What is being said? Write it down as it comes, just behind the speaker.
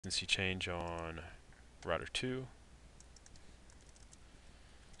latency change on router 2.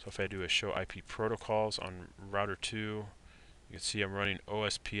 So if I do a show IP protocols on router 2, you can see I'm running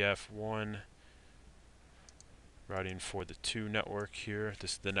OSPF 1 routing for the 2 network here.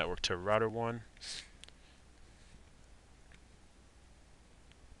 This is the network to router 1.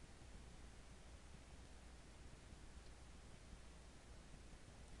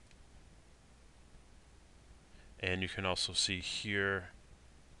 And you can also see here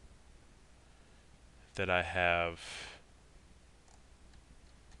that I have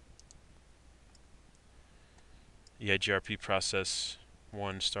EIGRP process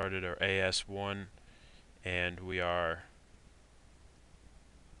 1 started, or AS1, and we are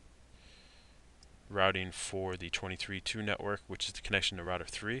routing for the 23.2 network, which is the connection to router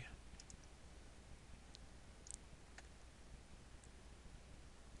 3.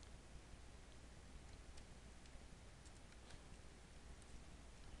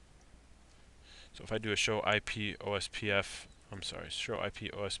 So if I do a show IP OSPF, show IP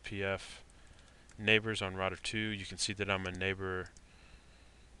OSPF neighbors on router 2, you can see that I have a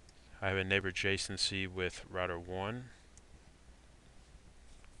neighbor adjacency with router 1.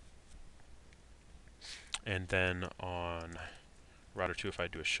 And then on router 2, if I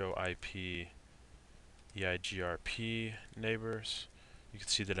do a show IP EIGRP neighbors, you can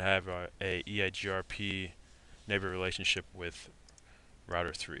see that I have a EIGRP neighbor relationship with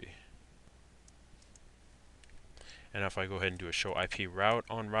router 3. And if I go ahead and do a show IP route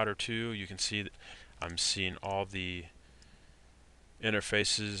on router 2, you can see that I'm seeing all the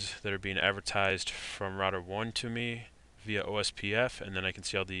interfaces that are being advertised from router 1 to me via OSPF, and then I can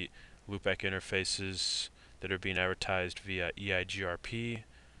see all the loopback interfaces that are being advertised via EIGRP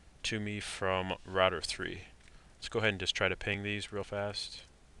to me from router 3. Let's go ahead and just try to ping these real fast,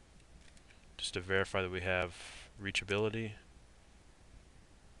 just to verify that we have reachability.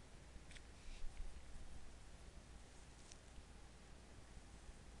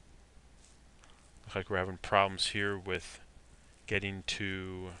 Looks like we're having problems here with getting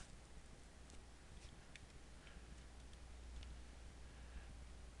to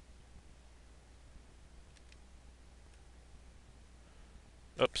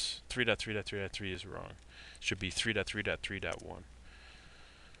oops, 3.3.3.3 is wrong. It should be 3.3.3.1.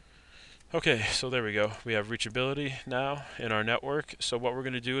 Okay, so there we go. We have reachability now in our network. So what we're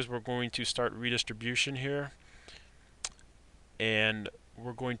going to do is we're going to start redistribution here. And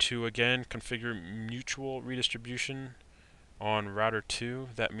we're going to, again, configure mutual redistribution on router 2.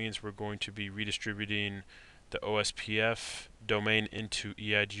 That means we're going to be redistributing the OSPF domain into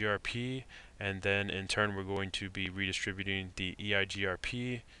EIGRP, and then in turn we're going to be redistributing the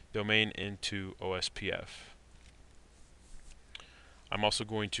EIGRP domain into OSPF. I'm also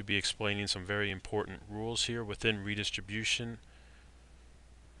going to be explaining some very important rules here within redistribution,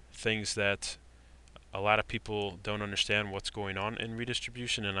 things that a lot of people don't understand what's going on in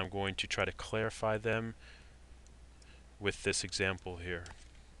redistribution, and I'm going to try to clarify them with this example here.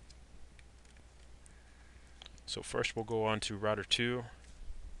 So first we'll go on to router 2.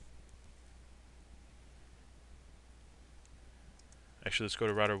 Actually, let's go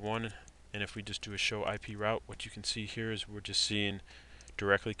to router 1, and if we just do a show IP route, what you can see here is we're just seeing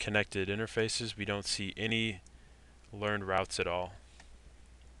directly connected interfaces. We don't see any learned routes at all.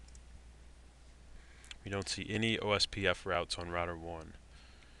 We don't see any OSPF routes on router 1.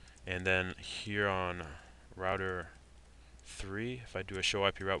 And then here on router 3, if I do a show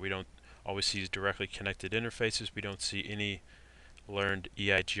IP route, we don't always see directly connected interfaces. We don't see any learned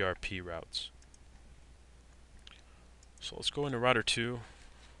EIGRP routes. So let's go into router 2.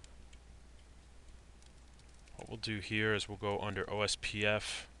 What we'll do here is we'll go under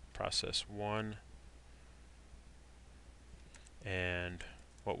OSPF process 1, and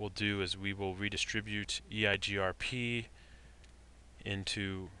what we'll do is we will redistribute EIGRP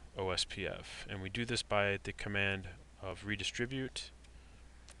into OSPF, and we do this by the command of redistribute.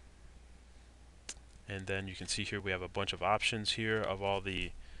 And then you can see here we have a bunch of options here of all the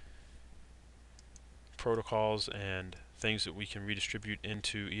protocols and things that we can redistribute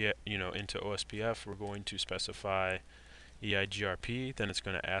into into OSPF. We're going to specify EIGRP, then it's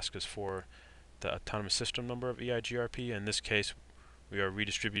going to ask us for the autonomous system number of EIGRP. In this case, we are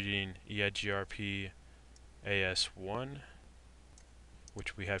redistributing EIGRP AS1,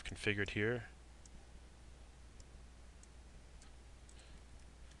 which we have configured here.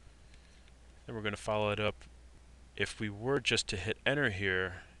 Then we're going to follow it up. If we were just to hit enter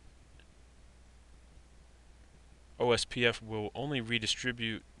here, OSPF will only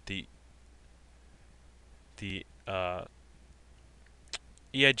redistribute the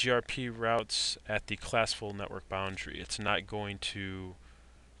EIGRP routes at the classful network boundary. It's not going to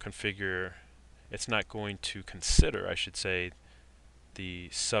configure, it's not going to consider, I should say, the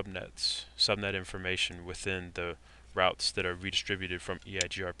subnet information within the routes that are redistributed from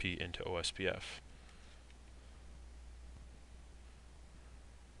EIGRP into OSPF.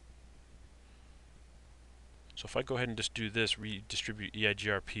 So if I go ahead and just do this, redistribute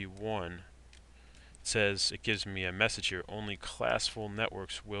EIGRP1, it says, it gives me a message here, only classful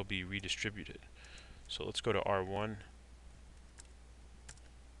networks will be redistributed. So let's go to R1.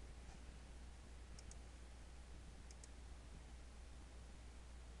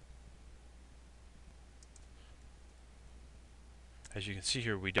 As you can see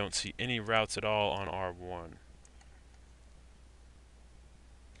here, we don't see any routes at all on R1.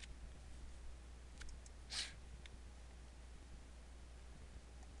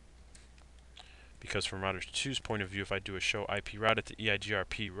 Because from router 2's point of view, if I do a show IP route at the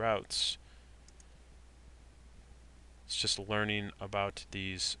EIGRP routes, it's just learning about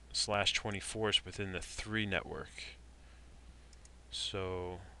these /24s within the 3 network.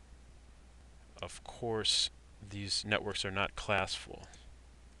 So, of course, these networks are not classful.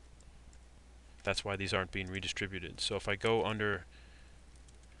 That's why these aren't being redistributed. So if I go under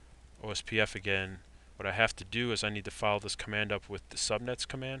OSPF again, what I have to do is I need to follow this command up with the subnets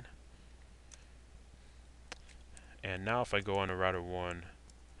command. And now if I go on to router 1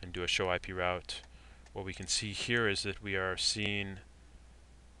 and do a show IP route, what we can see here is that we are seeing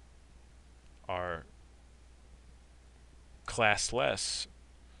our classless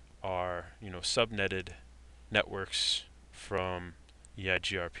are, subnetted networks from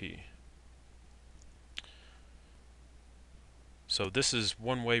EIGRP. So this is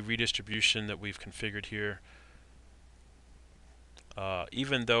one-way redistribution that we've configured here.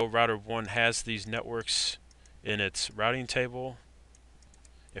 Even though router 1 has these networks in its routing table,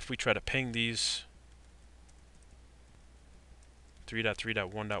 if we try to ping these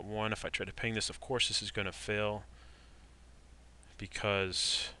 3.3.1.1, if I try to ping this, of course this is going to fail,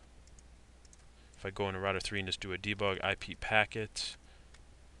 because if I go into router 3 and just do a debug IP packet,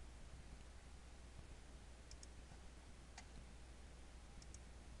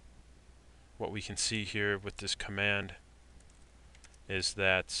 what we can see here with this command is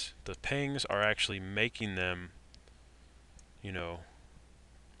that the pings are actually making them,